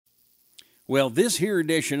Well, this here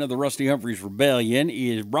edition of the Rusty Humphreys Rebellion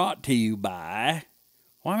is brought to you by...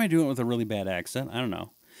 Why am I doing it with a really bad accent? I don't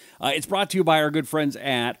know. It's brought to you by our good friends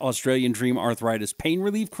at Australian Dream Arthritis Pain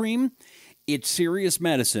Relief Cream. It's serious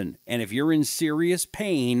medicine, and if you're in serious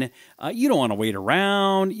pain, you don't want to wait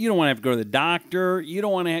around. You don't want to have to go to the doctor.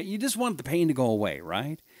 You just want the pain to go away,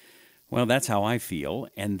 right? Well, that's how I feel,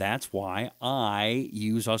 and that's why I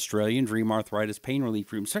use Australian Dream Arthritis Pain Relief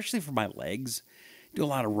Cream, especially for my legs. Do a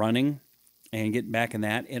lot of running and getting back in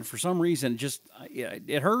that, and for some reason,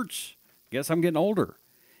 it hurts. Guess I'm getting older.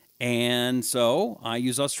 And so I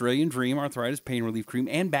use Australian Dream Arthritis Pain Relief Cream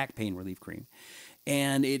and Back Pain Relief Cream.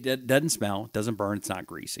 And it doesn't smell, it doesn't burn, it's not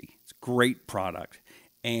greasy. It's a great product.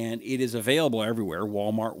 And it is available everywhere,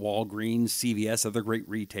 Walmart, Walgreens, CVS, other great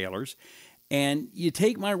retailers. And you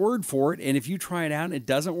take my word for it, and if you try it out and it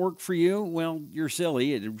doesn't work for you, well, you're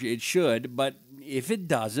silly. It should, but if it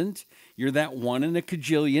doesn't, you're that one in a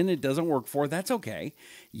cajillion it doesn't work for, that's okay.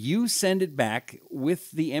 You send it back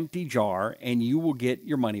with the empty jar, and you will get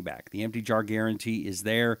your money back. The empty jar guarantee is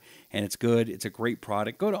there, and it's good. It's a great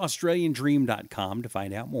product. Go to AustralianDream.com to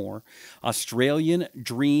find out more.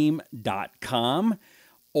 AustralianDream.com.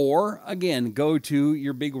 Or, again, go to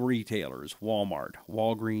your big retailers, Walmart,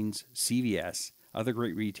 Walgreens, CVS, other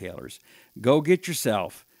great retailers. Go get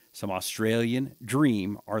yourself some Australian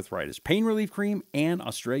Dream Arthritis Pain Relief Cream and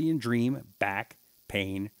Australian Dream Back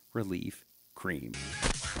Pain Relief Cream.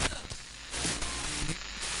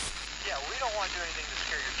 Yeah, we don't want to do anything to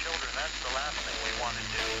scare your children. That's the last thing we want to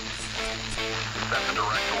do. That's a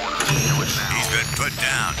direct order. Do it now. He's been put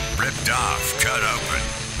down, ripped off, cut open.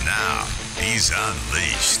 Now, he's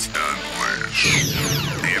unleashed.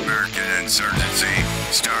 The American insurgency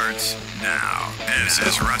starts now. This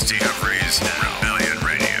is Rusty Humphreys Rebellion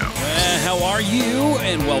Radio. How are you?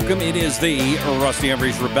 And welcome. It is the Rusty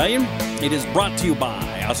Humphreys Rebellion. It is brought to you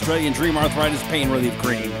by Australian Dream Arthritis Pain Relief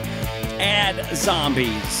Cream, Add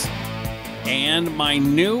Zombies, and my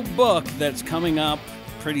new book that's coming up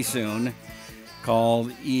pretty soon,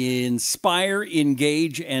 called Inspire,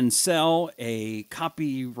 Engage, and Sell, an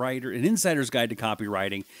insider's guide to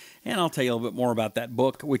copywriting. And I'll tell you a little bit more about that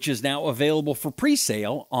book, which is now available for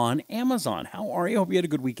pre-sale on Amazon. How are you? Hope you had a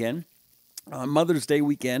good weekend. Mother's Day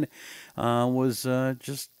weekend was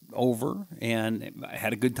just over, and I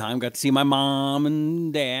had a good time. Got to see my mom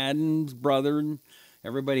and dad and his brother and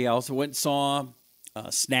everybody else. I went and saw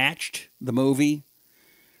Snatched, the movie,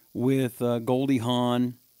 with Goldie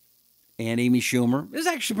Hawn and Amy Schumer. It was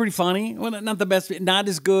actually pretty funny. Well, not the best, not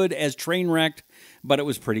as good as Trainwrecked, but it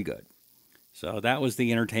was pretty good. So that was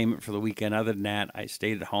the entertainment for the weekend. Other than that, I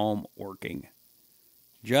stayed at home working.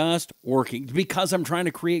 Just working. Because I'm trying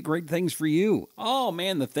to create great things for you. Oh,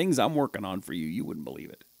 man, the things I'm working on for you, you wouldn't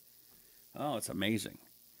believe it. Oh, it's amazing.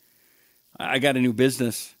 I got a new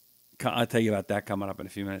business. I'll tell you about that coming up in a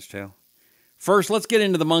few minutes, too. First, let's get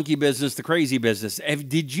into the monkey business, the crazy business.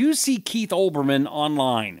 Did you see Keith Olberman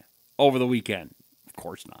online over the weekend? Of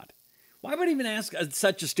course not. Why would I even ask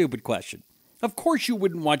such a stupid question? Of course you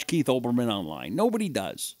wouldn't watch Keith Olberman online. Nobody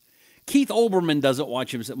does. Keith Olberman doesn't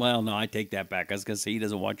watch himself. Well, no, I take that back. I was going to say he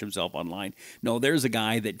doesn't watch himself online. No, there's a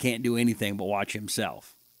guy that can't do anything but watch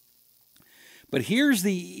himself. But here's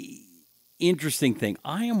the interesting thing.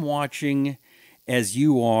 I am watching, as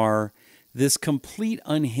you are, this complete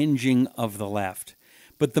unhinging of the left.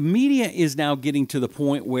 But the media is now getting to the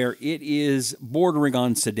point where it is bordering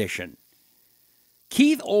on sedition.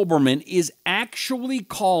 Keith Olberman is actually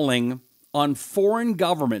calling on foreign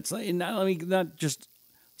governments, not just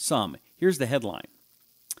some. Here's the headline.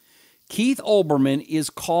 Keith Olberman is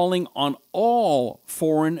calling on all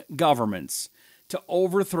foreign governments to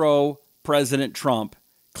overthrow President Trump,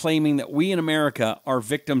 claiming that we in America are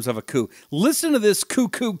victims of a coup. Listen to this Keith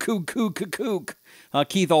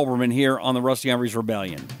Olberman here on the Rusty Humphreys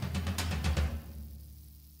Rebellion.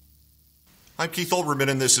 I'm Keith Olberman,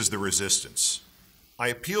 and this is The Resistance. I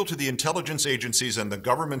appeal to the intelligence agencies and the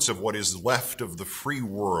governments of what is left of the free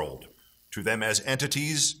world, to them as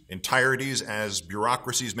entities, entireties, as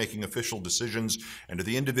bureaucracies making official decisions, and to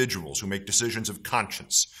the individuals who make decisions of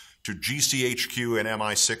conscience, to GCHQ and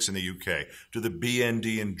MI6 in the UK, to the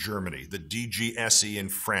BND in Germany, the DGSE in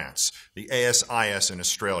France, the ASIS in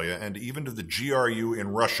Australia, and even to the GRU in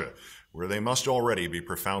Russia, where they must already be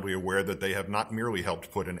profoundly aware that they have not merely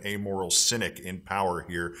helped put an amoral cynic in power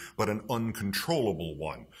here, but an uncontrollable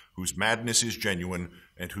one, whose madness is genuine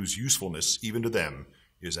and whose usefulness, even to them,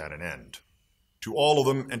 is at an end. To all of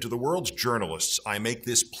them and to the world's journalists, I make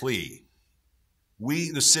this plea.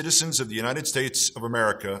 We, the citizens of the United States of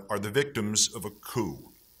America, are the victims of a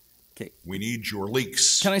coup. Okay. We need your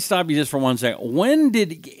leaks. Can I stop you just for 1 second? When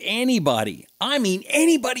did anybody, I mean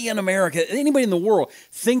anybody in America, anybody in the world,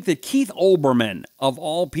 think that Keith Olberman, of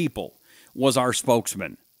all people, was our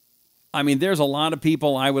spokesman? I mean, there's a lot of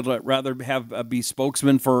people I would rather have be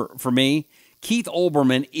spokesman for me. Keith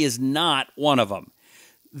Olberman is not one of them.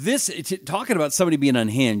 Talking about somebody being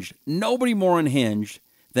unhinged, nobody more unhinged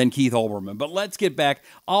than Keith Olberman. But let's get back.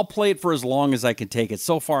 I'll play it for as long as I can take it.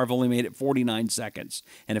 So far, I've only made it 49 seconds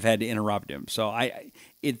and have had to interrupt him. So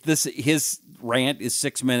his rant is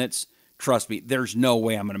 6 minutes. Trust me, there's no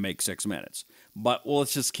way I'm going to make 6 minutes. But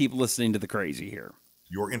let's just keep listening to the crazy here.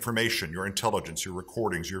 Your information, your intelligence, your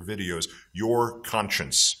recordings, your videos, your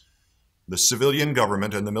conscience. The civilian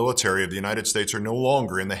government and the military of the United States are no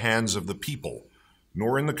longer in the hands of the people,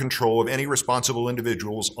 nor in the control of any responsible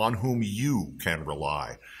individuals on whom you can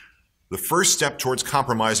rely. The first step towards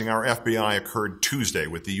compromising our FBI occurred Tuesday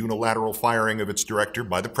with the unilateral firing of its director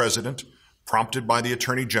by the president, prompted by the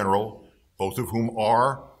attorney general, both of whom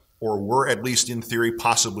are, or were at least in theory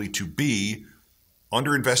possibly to be,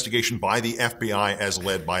 under investigation by the FBI as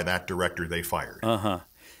led by that director they fired.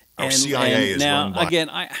 Our CIA is run by... Again,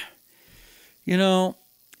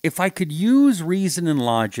 if I could use reason and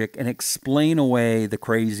logic and explain away the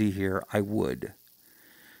crazy here, I would.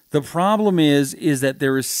 The problem is that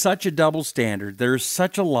there is such a double standard. There is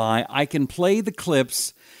such a lie. I can play the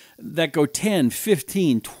clips that go 10,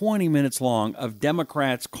 15, 20 minutes long of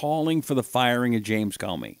Democrats calling for the firing of James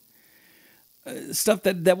Comey. Stuff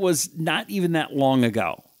that was not even that long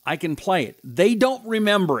ago. I can play it. They don't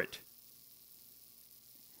remember it.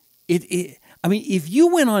 I mean, if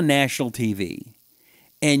you went on national TV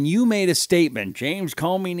and you made a statement, James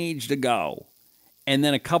Comey needs to go, and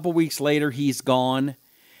then a couple weeks later he's gone,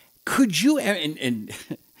 could you, and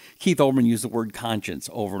Keith Olbermann used the word conscience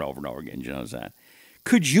over and over and over again, you know that?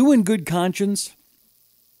 Could you in good conscience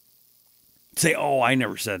say, oh, I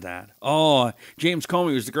never said that. Oh, James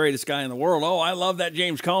Comey was the greatest guy in the world. Oh, I love that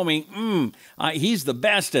James Comey. He's the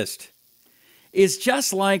bestest. It's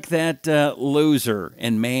just like that loser,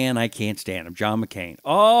 and man, I can't stand him, John McCain.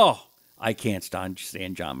 Oh, I can't stand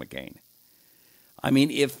John McCain. I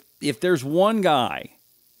mean, if there's one guy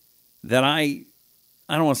that I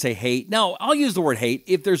don't want to say hate. No, I'll use the word hate.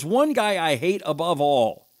 If there's one guy I hate above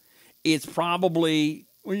all, it's probably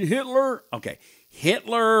Hitler. Okay,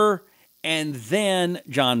 Hitler and then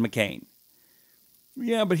John McCain.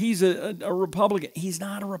 Yeah, but he's a Republican. He's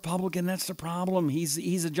not a Republican. That's the problem. He's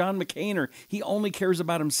a John McCainer. He only cares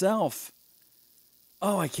about himself.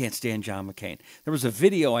 Oh, I can't stand John McCain. There was a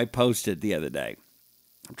video I posted the other day.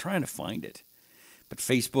 I'm trying to find it. But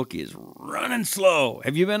Facebook is running slow.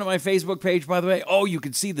 Have you been to my Facebook page, by the way? Oh, you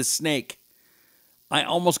can see the snake. I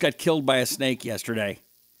almost got killed by a snake yesterday.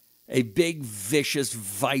 A big, vicious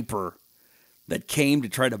viper that came to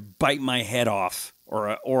try to bite my head off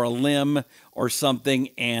or a limb or something,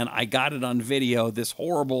 and I got it on video, this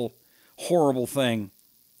horrible, horrible thing.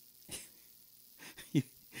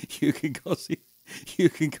 You can go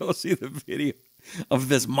see the video of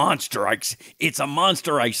this monster. It's a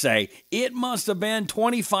monster, I say. It must have been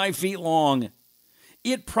 25 feet long.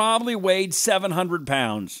 It probably weighed 700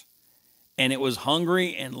 pounds. And it was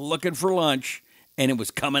hungry and looking for lunch, and it was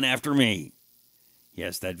coming after me.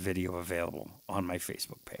 Yes, that video available on my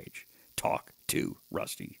Facebook page. Talk to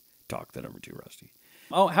Rusty. Talk the number 2 Rusty.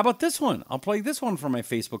 Oh, how about this one? I'll play this one from my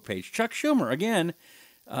Facebook page. Chuck Schumer, again,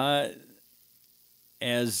 as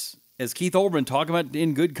Keith Olbermann talking about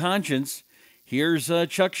in good conscience, here's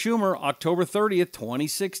Chuck Schumer, October 30th,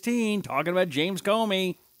 2016, talking about James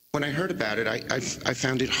Comey. When I heard about it, I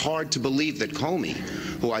found it hard to believe that Comey,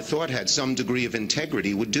 who I thought had some degree of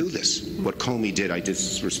integrity, would do this. What Comey did, I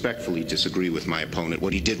respectfully disagree with my opponent.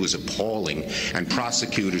 What he did was appalling, and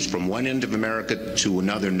prosecutors from one end of America to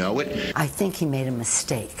another know it. I think he made a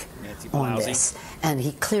mistake on this, and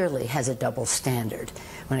he clearly has a double standard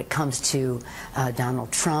when it comes to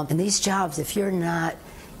Donald Trump. And these jobs, if you're not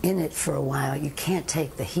in it for a while, you can't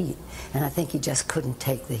take the heat. And I think he just couldn't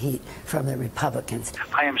take the heat from the Republicans.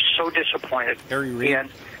 I am so disappointed in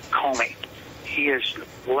Comey. He has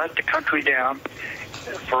let the country down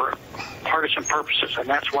for partisan purposes, and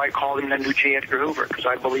that's why I called him the new J. Edgar Hoover, because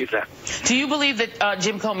I believe that. Do you believe that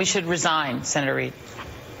Jim Comey should resign, Senator Reid?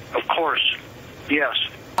 Of course, yes.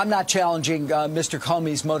 I'm not challenging Mr.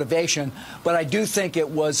 Comey's motivation, but I do think it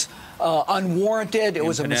was unwarranted. It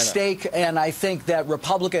was a mistake, and I think that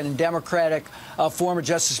Republican and Democratic former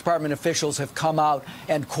Justice Department officials have come out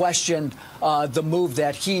and questioned the move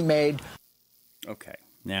that he made. Okay.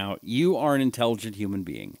 Now, you are an intelligent human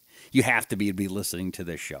being. You have to be listening to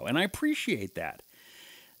this show, and I appreciate that.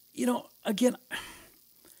 You know, again,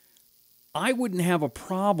 I wouldn't have a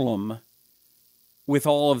problem with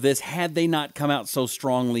all of this had they not come out so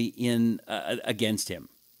strongly against him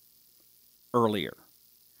earlier.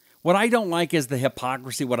 What I don't like is the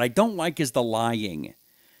hypocrisy. What I don't like is the lying.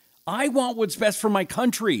 I want what's best for my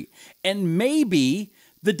country. And maybe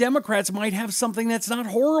the Democrats might have something that's not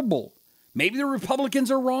horrible. Maybe the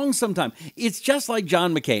Republicans are wrong sometime. It's just like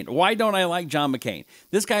John McCain. Why don't I like John McCain?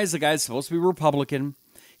 This guy is the guy that's supposed to be Republican.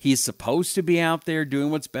 He's supposed to be out there doing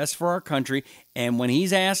what's best for our country. And when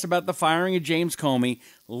he's asked about the firing of James Comey,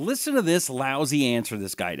 listen to this lousy answer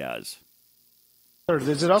this guy does.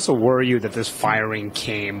 Does it also worry you that this firing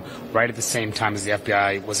came right at the same time as the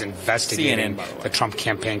FBI was investigating the Trump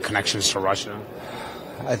campaign connections to Russia?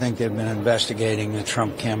 I think they've been investigating the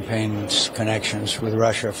Trump campaign's connections with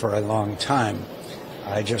Russia for a long time.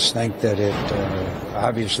 I just think that it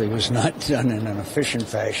obviously was not done in an efficient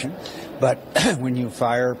fashion. But when you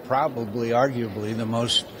fire probably, arguably, the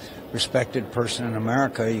most respected person in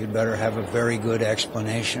America, you'd better have a very good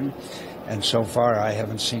explanation. And so far, I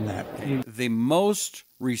haven't seen that. The most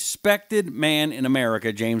respected man in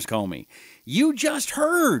America, James Comey. You just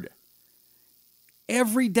heard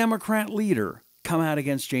every Democrat leader come out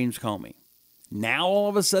against James Comey. Now, all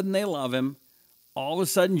of a sudden, they love him. All of a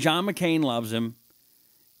sudden, John McCain loves him.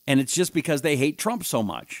 And it's just because they hate Trump so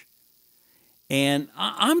much. And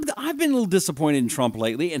I've been a little disappointed in Trump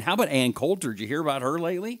lately. And how about Ann Coulter? Did you hear about her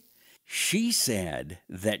lately? She said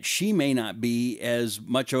that she may not be as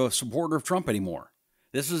much of a supporter of Trump anymore.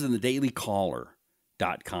 This was in the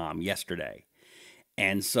dailycaller.com yesterday.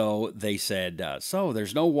 And so they said, so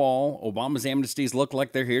there's no wall. Obama's amnesties look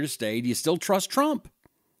like they're here to stay. Do you still trust Trump?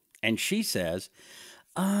 And she says,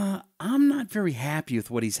 I'm not very happy with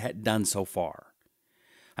what he's done so far.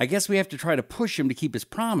 I guess we have to try to push him to keep his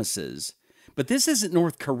promises. But this isn't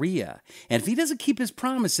North Korea. And if he doesn't keep his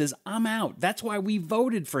promises, I'm out. That's why we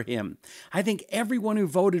voted for him. I think everyone who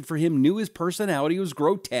voted for him knew his personality was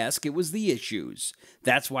grotesque. It was the issues.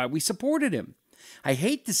 That's why we supported him. I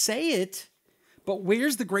hate to say it, but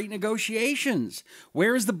where's the great negotiations?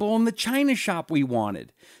 Where is the bull in the china shop we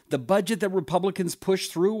wanted? The budget that Republicans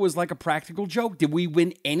pushed through was like a practical joke. Did we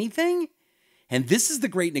win anything? And this is the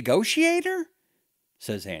great negotiator?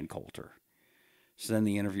 Says Ann Coulter. So then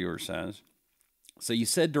the interviewer says, so you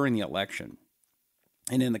said during the election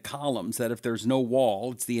and in the columns that if there's no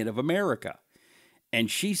wall, it's the end of America. And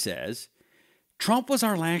she says, Trump was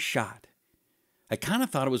our last shot. I kind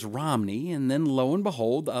of thought it was Romney, and then lo and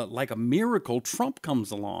behold, like a miracle, Trump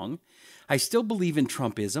comes along. I still believe in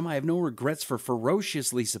Trumpism. I have no regrets for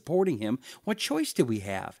ferociously supporting him. What choice did we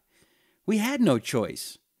have? We had no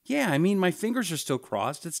choice. Yeah, I mean, my fingers are still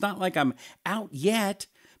crossed. It's not like I'm out yet.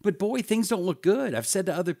 But boy, things don't look good. I've said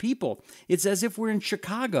to other people, it's as if we're in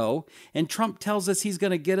Chicago and Trump tells us he's going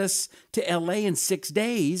to get us to L.A. in 6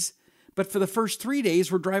 days. But for the first 3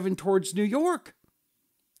 days, we're driving towards New York.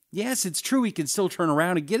 Yes, it's true he can still turn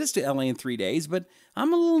around and get us to L.A. in 3 days, but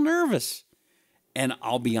I'm a little nervous. And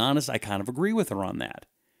I'll be honest, I kind of agree with her on that.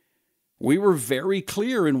 We were very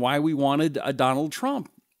clear in why we wanted a Donald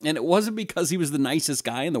Trump. And it wasn't because he was the nicest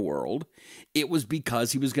guy in the world. It was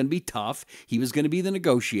because he was going to be tough. He was going to be the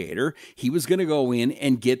negotiator. He was going to go in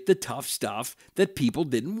and get the tough stuff that people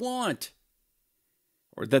didn't want.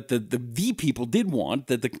 Or that the people did want,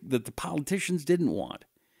 that the politicians didn't want.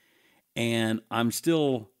 And I'm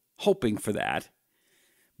still hoping for that.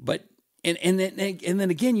 But, and then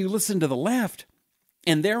again, you listen to the left,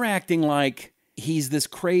 and they're acting like he's this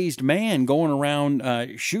crazed man going around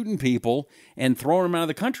shooting people and throwing them out of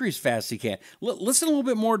the country as fast as he can. Listen a little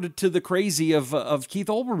bit more to the crazy of Keith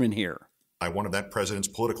Olberman here. One of that president's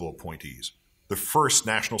political appointees. The first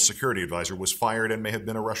national security advisor was fired and may have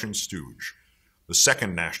been a Russian stooge. The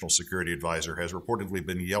second national security advisor has reportedly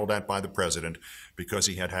been yelled at by the president because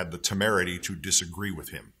he had the temerity to disagree with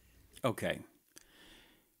him. Okay.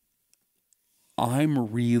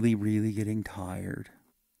 I'm really, really getting tired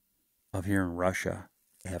of hearing Russia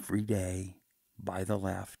every day by the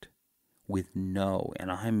left with no,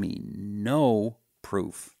 and I mean no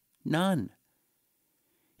proof. None.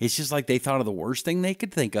 It's just like they thought of the worst thing they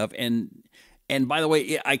could think of. And by the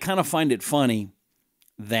way, I kind of find it funny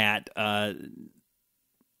that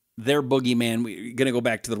their boogeyman, we're going to go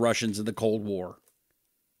back to the Russians in the Cold War.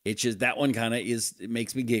 It's just that one kind of it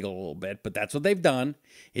makes me giggle a little bit, but that's what they've done.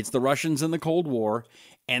 It's the Russians in the Cold War,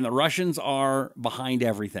 and the Russians are behind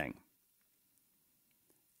everything.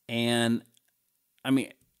 And, I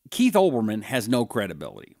mean, Keith Olberman has no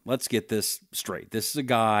credibility. Let's get this straight. This is a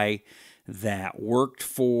guy that worked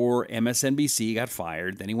for MSNBC, got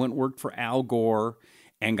fired. Then he went and worked for Al Gore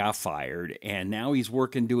and got fired. And now he's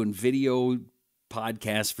working doing video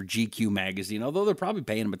podcasts for GQ magazine, although they're probably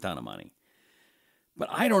paying him a ton of money. But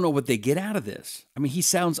I don't know what they get out of this. I mean, he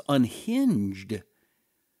sounds unhinged.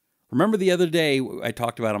 Remember the other day I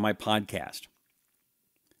talked about on my podcast,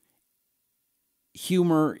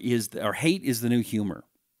 hate is the new humor.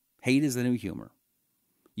 Hate is the new humor.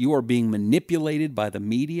 You are being manipulated by the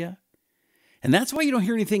media. And that's why you don't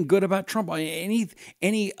hear anything good about Trump.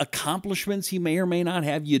 Any accomplishments he may or may not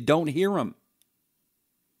have, you don't hear them.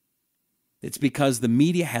 It's because the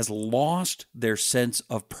media has lost their sense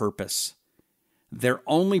of purpose. Their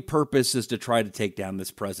only purpose is to try to take down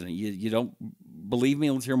this president. You don't believe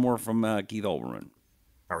me? Let's hear more from Keith Olberman.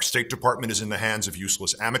 Our State Department is in the hands of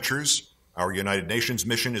useless amateurs. Our United Nations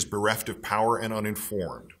mission is bereft of power and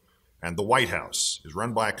uninformed. And the White House is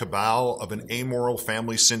run by a cabal of an amoral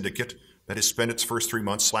family syndicate that has spent its first 3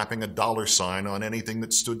 months slapping a dollar sign on anything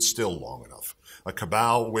that stood still long enough. A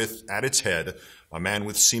cabal with, at its head, a man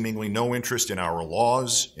with seemingly no interest in our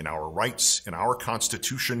laws, in our rights, in our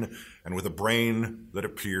Constitution, and with a brain that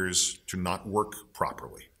appears to not work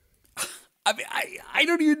properly. I mean, I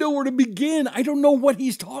don't even know where to begin. I don't know what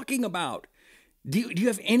he's talking about. Do you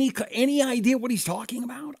have any idea what he's talking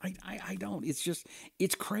about? I don't.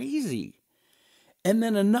 It's crazy. And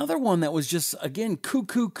then another one that was just, again,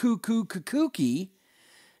 kooky,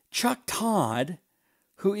 Chuck Todd,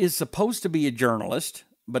 who is supposed to be a journalist,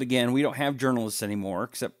 but again, we don't have journalists anymore,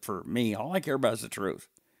 except for me. All I care about is the truth.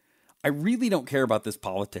 I really don't care about this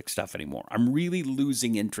politics stuff anymore. I'm really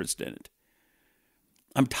losing interest in it.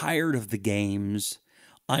 I'm tired of the games.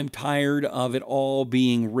 I'm tired of it all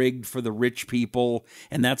being rigged for the rich people,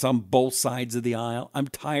 and that's on both sides of the aisle. I'm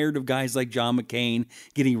tired of guys like John McCain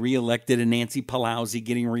getting reelected and Nancy Pelosi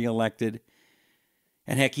getting reelected.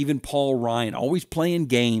 And heck, even Paul Ryan, always playing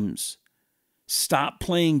games. Stop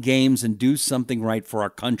playing games and do something right for our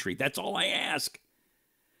country. That's all I ask.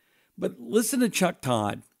 But listen to Chuck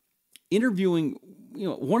Todd interviewing,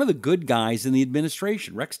 one of the good guys in the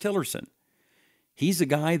administration, Rex Tillerson. He's a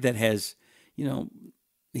guy that has,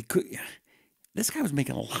 this guy was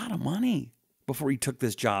making a lot of money before he took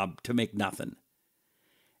this job to make nothing.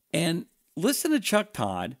 And listen to Chuck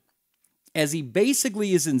Todd as he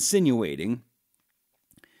basically is insinuating,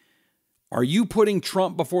 are you putting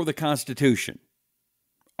Trump before the Constitution?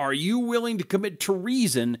 Are you willing to commit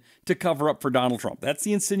treason to cover up for Donald Trump? That's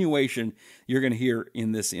the insinuation you're going to hear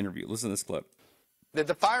in this interview. Listen to this clip. Did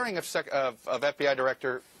the firing of FBI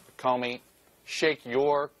Director Comey shake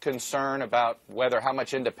your concern about how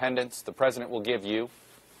much independence the president will give you?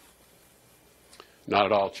 Not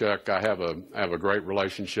at all, Chuck. I have a great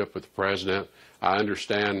relationship with the president. I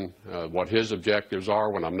understand what his objectives are.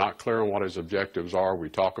 When I'm not clear on what his objectives are, we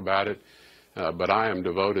talk about it. But I am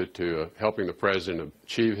devoted to helping the president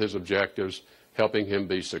achieve his objectives, helping him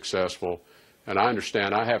be successful. And I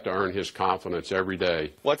understand I have to earn his confidence every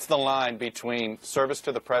day. What's the line between service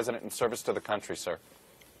to the president and service to the country, sir,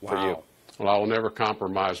 for you? Well, I will never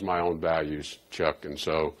compromise my own values, Chuck, and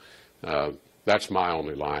so that's my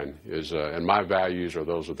only line, and my values are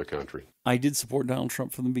those of the country. I did support Donald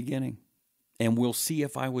Trump from the beginning, and we'll see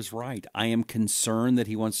if I was right. I am concerned that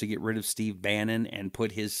he wants to get rid of Steve Bannon and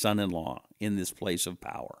put his son-in-law in this place of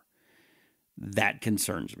power. That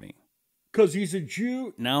concerns me. Because he's a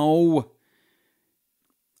Jew? No.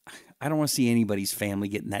 I don't want to see anybody's family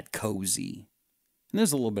getting that cozy. And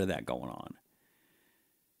there's a little bit of that going on.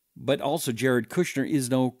 But also, Jared Kushner is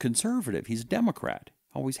no conservative. He's a Democrat.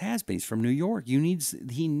 Always has been. He's from New York.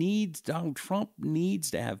 Donald Trump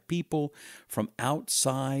needs to have people from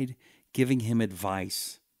outside giving him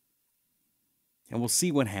advice. And we'll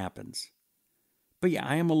see what happens. But yeah,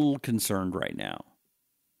 I am a little concerned right now.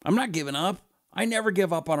 I'm not giving up. I never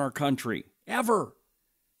give up on our country. Ever.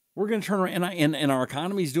 We're going to turn around. And our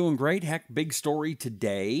economy's doing great. Heck, big story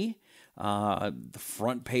today. The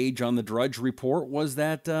front page on the Drudge Report was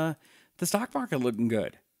that the stock market looking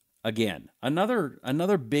good. Again,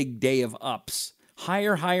 another big day of ups.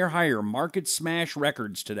 Higher. Market smash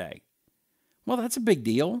records today. Well, that's a big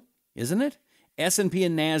deal, isn't it? S&P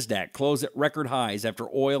and NASDAQ close at record highs after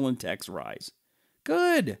oil and techs rise.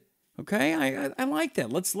 Good. Okay, I like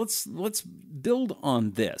that. Let's build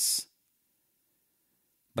on this.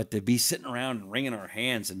 But to be sitting around and wringing our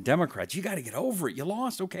hands, and Democrats, you got to get over it. You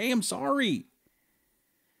lost. Okay, I'm sorry.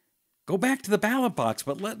 Go back to the ballot box,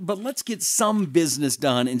 but let's get some business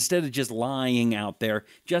done instead of just lying out there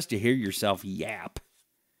just to hear yourself yap.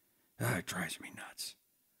 It drives me nuts.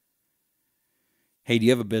 Hey, do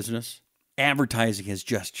you have a business? Advertising has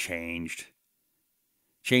just changed.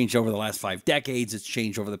 Changed over the last 5 decades. It's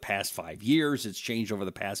changed over the past 5 years. It's changed over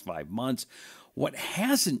the past 5 months. What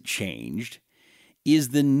hasn't changed is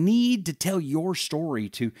the need to tell your story,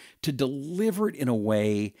 to deliver it in a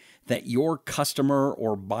way that your customer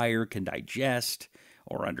or buyer can digest,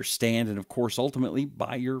 or understand, and of course, ultimately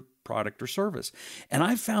buy your product or service. And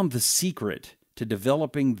I found the secret to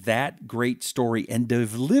developing that great story and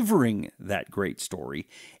delivering that great story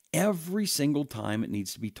every single time it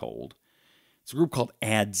needs to be told. It's a group called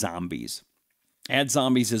Ad Zombies. Ad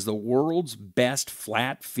Zombies is the world's best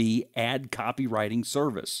flat fee ad copywriting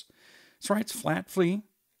service. That's right, it's flat fee.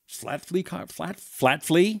 Flat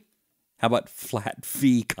fee. How about flat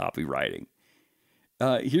fee copywriting?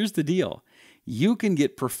 Here's the deal. You can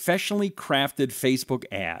get professionally crafted Facebook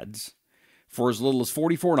ads for as little as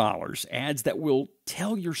 $44, ads that will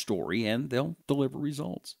tell your story and they'll deliver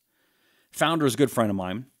results. Founder is a good friend of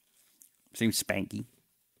mine. His name's Spanky.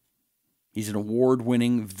 He's an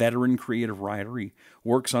award-winning veteran creative writer. He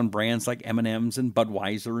works on brands like M&M's and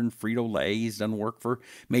Budweiser and Frito-Lay. He's done work for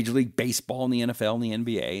Major League Baseball and the NFL and the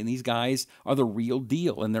NBA. And these guys are the real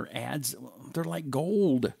deal. And their ads, they're like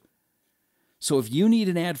gold. So if you need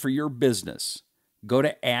an ad for your business, go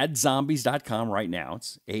to adzombies.com right now.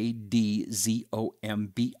 It's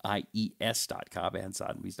ADZOMBIES.com,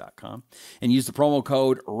 adzombies.com. And use the promo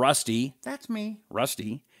code RUSTY. That's me,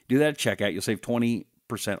 Rusty. Do that at checkout. You'll save 20%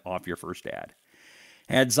 off your first ad.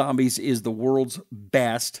 Ad Zombies is the world's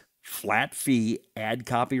best flat fee ad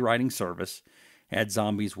copywriting service. Ad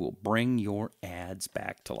Zombies will bring your ads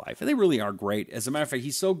back to life. And they really are great. As a matter of fact,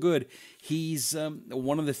 he's so good. He's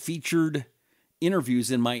one of the featured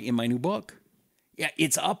interviews in my new book. Yeah,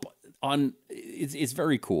 it's up on, it's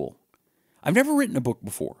very cool. I've never written a book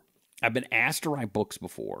before. I've been asked to write books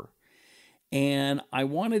before. And I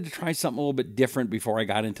wanted to try something a little bit different before I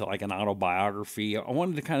got into like an autobiography. I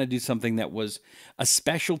wanted to kind of do something that was a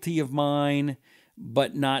specialty of mine,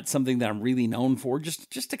 but not something that I'm really known for,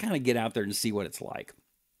 just to kind of get out there and see what it's like.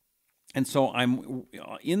 And so I'm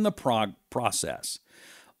in the process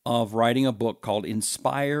of writing a book called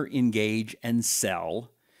Inspire, Engage, and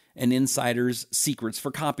Sell, an Insider's Secrets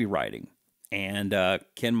for Copywriting. And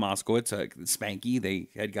Ken Moskowitz, Spanky, the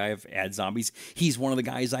head guy of Ad Zombies, he's one of the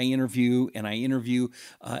guys I interview, and I interview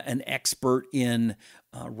an expert in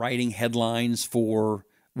writing headlines for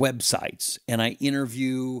websites. And I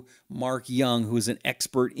interview Mark Young, who is an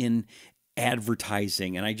expert in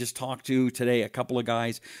advertising. And I just talked to today a couple of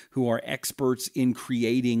guys who are experts in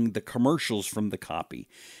creating the commercials from the copy.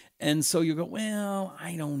 And so you go, well,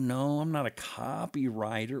 I don't know. I'm not a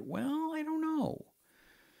copywriter. Well, I don't know.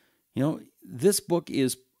 You know, this book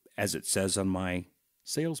is, as it says on my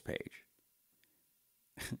sales page,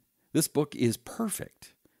 this book is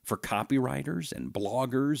perfect for copywriters and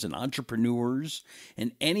bloggers and entrepreneurs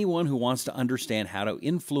and anyone who wants to understand how to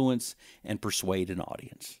influence and persuade an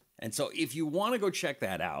audience. And so if you want to go check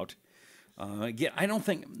that out, again, I don't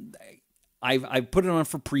think, I've put it on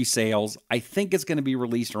for pre-sales. I think it's going to be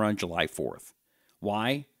released around July 4th.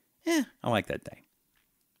 Why? I like that day.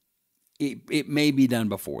 It may be done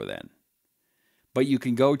before then. But you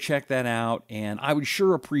can go check that out, and I would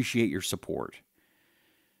sure appreciate your support.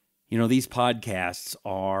 You know, these podcasts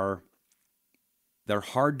they're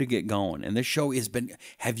hard to get going. And this show has been,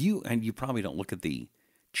 and you probably don't look at the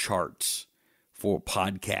charts for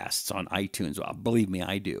podcasts on iTunes. Well, believe me,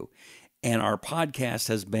 I do. And our podcast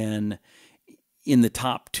has been in the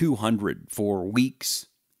top 200 for weeks.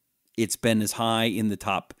 It's been as high in the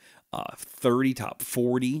top 30, top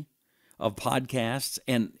 40 of podcasts,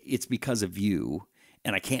 and it's because of you,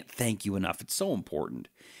 and I can't thank you enough. It's so important.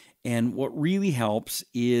 And what really helps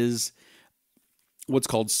is what's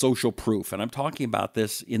called social proof, and I'm talking about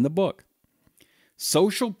this in the book.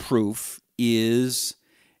 Social proof is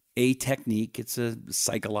a technique. It's a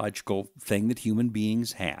psychological thing that human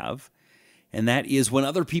beings have, and that is when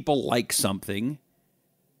other people like something,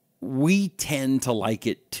 we tend to like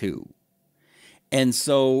it too. And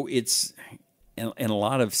so it's... And a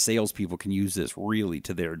lot of salespeople can use this really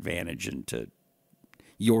to their advantage and to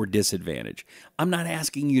your disadvantage. I'm not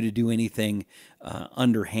asking you to do anything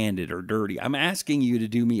underhanded or dirty. I'm asking you to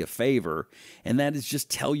do me a favor, and that is just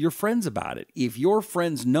tell your friends about it. If your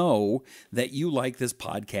friends know that you like this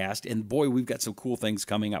podcast, and boy, we've got some cool things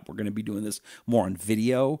coming up. We're going to be doing this more on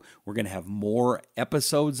video. We're going to have more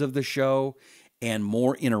episodes of the show and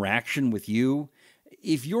more interaction with you.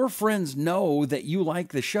 If your friends know that you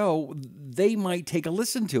like the show, they might take a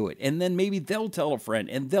listen to it. And then maybe they'll tell a friend,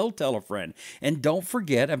 and they'll tell a friend. And don't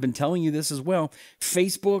forget, I've been telling you this as well,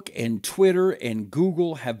 Facebook and Twitter and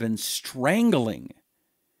Google have been strangling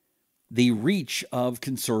the reach of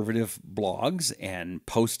conservative blogs and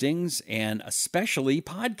postings, and especially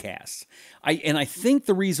podcasts. I think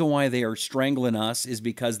the reason why they are strangling us is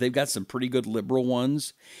because they've got some pretty good liberal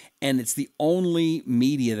ones, and it's the only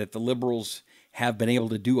media that the liberals have been able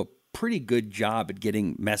to do a pretty good job at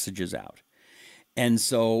getting messages out. And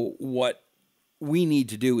so what we need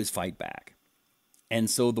to do is fight back. And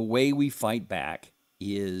so the way we fight back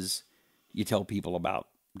is you tell people about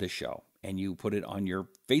this show and you put it on your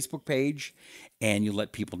Facebook page and you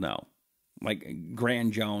let people know. Like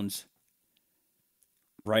Grant Jones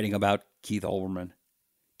writing about Keith Olberman.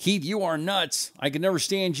 Keith, you are nuts. I can never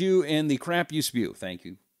stand you and the crap you spew. Thank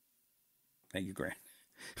you. Thank you, Grant.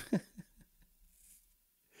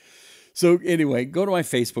 So anyway, go to my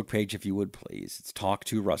Facebook page if you would, please. It's Talk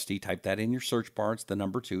to Rusty. Type that in your search bar. It's the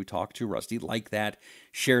number 2, Talk to Rusty. Like that,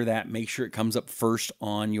 share that. Make sure it comes up first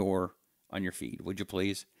on your feed, would you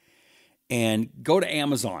please? And go to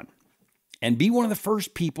Amazon and be one of the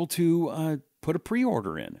first people to put a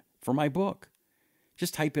pre-order in for my book.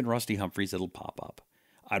 Just type in Rusty Humphries. It'll pop up.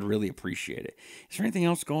 I'd really appreciate it. Is there anything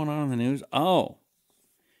else going on in the news? Oh,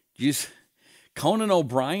 Conan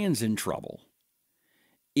O'Brien's in trouble.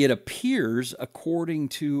 It appears, according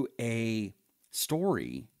to a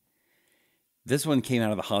story, this one came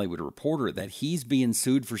out of the Hollywood Reporter, that he's being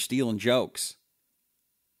sued for stealing jokes.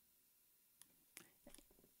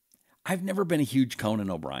 I've never been a huge Conan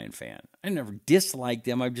O'Brien fan. I never disliked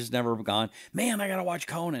him. I've just never gone, man, I got to watch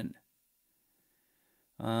Conan.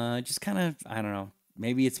 Just kind of, I don't know.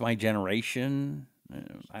 Maybe it's my generation.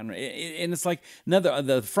 I don't know. And it's like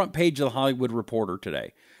the front page of the Hollywood Reporter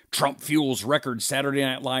today. Trump fuels record Saturday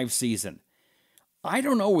Night Live season. I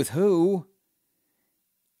don't know with who.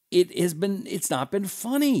 It's not been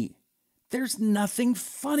funny. There's nothing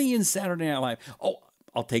funny in Saturday Night Live. Oh,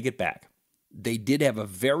 I'll take it back. They did have a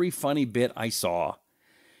very funny bit I saw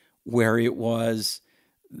where it was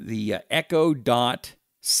the Echo Dot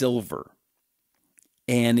Silver.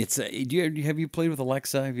 And it's have you played with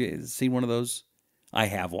Alexa? Have you seen one of those? I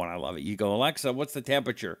have one. I love it. You go, Alexa, what's the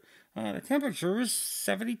temperature? The temperature is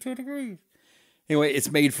 72 degrees. Anyway, it's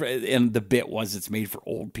made for, and the bit was it's made for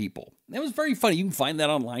old people. It was very funny. You can find that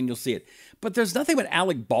online. You'll see it. But there's nothing about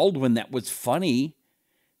Alec Baldwin that was funny.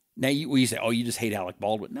 Now, you say, oh, you just hate Alec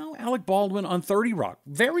Baldwin. No, Alec Baldwin on 30 Rock.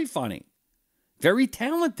 Very funny. Very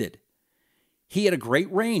talented. He had a great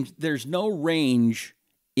range. There's no range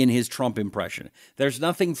in his Trump impression. There's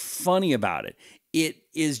nothing funny about it. It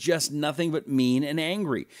is just nothing but mean and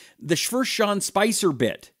angry. The first Sean Spicer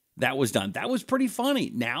bit that was done, that was pretty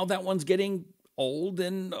funny. Now that one's getting old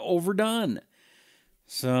and overdone.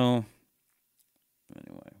 So,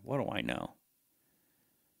 anyway, what do I know?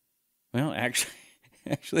 Well, actually,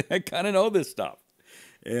 I kind of know this stuff.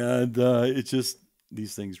 And it's just,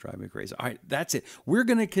 these things drive me crazy. All right, that's it. We're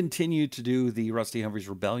going to continue to do the Rusty Humphries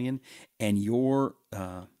Rebellion, and your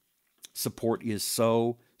support is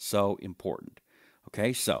so, so important.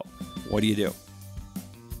 Okay, so what do?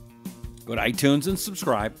 Go to iTunes and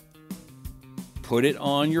subscribe. Put it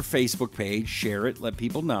on your Facebook page. Share it. Let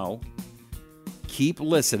people know. Keep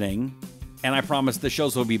listening. And I promise the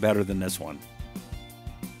shows will be better than this one.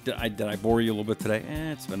 Did I bore you a little bit today?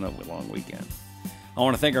 It's been a long weekend. I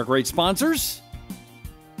want to thank our great sponsors.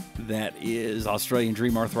 That is Australian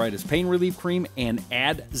Dream Arthritis Pain Relief Cream and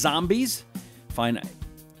Ad Zombies. Find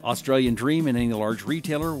Australian Dream in any large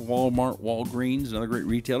retailer, Walmart, Walgreens, and other great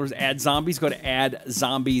retailers. Ad Zombies, go to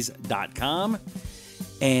adzombies.com.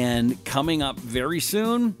 And coming up very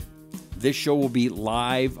soon, this show will be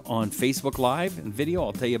live on Facebook Live and video.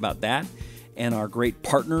 I'll tell you about that. And our great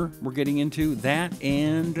partner we're getting into, that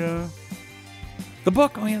and the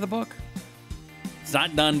book. Oh, yeah, the book. It's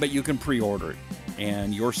not done, but you can pre-order it.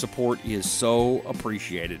 And your support is so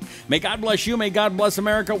appreciated. May God bless you. May God bless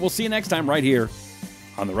America. We'll see you next time right here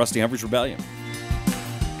on the Rusty Humphries Rebellion.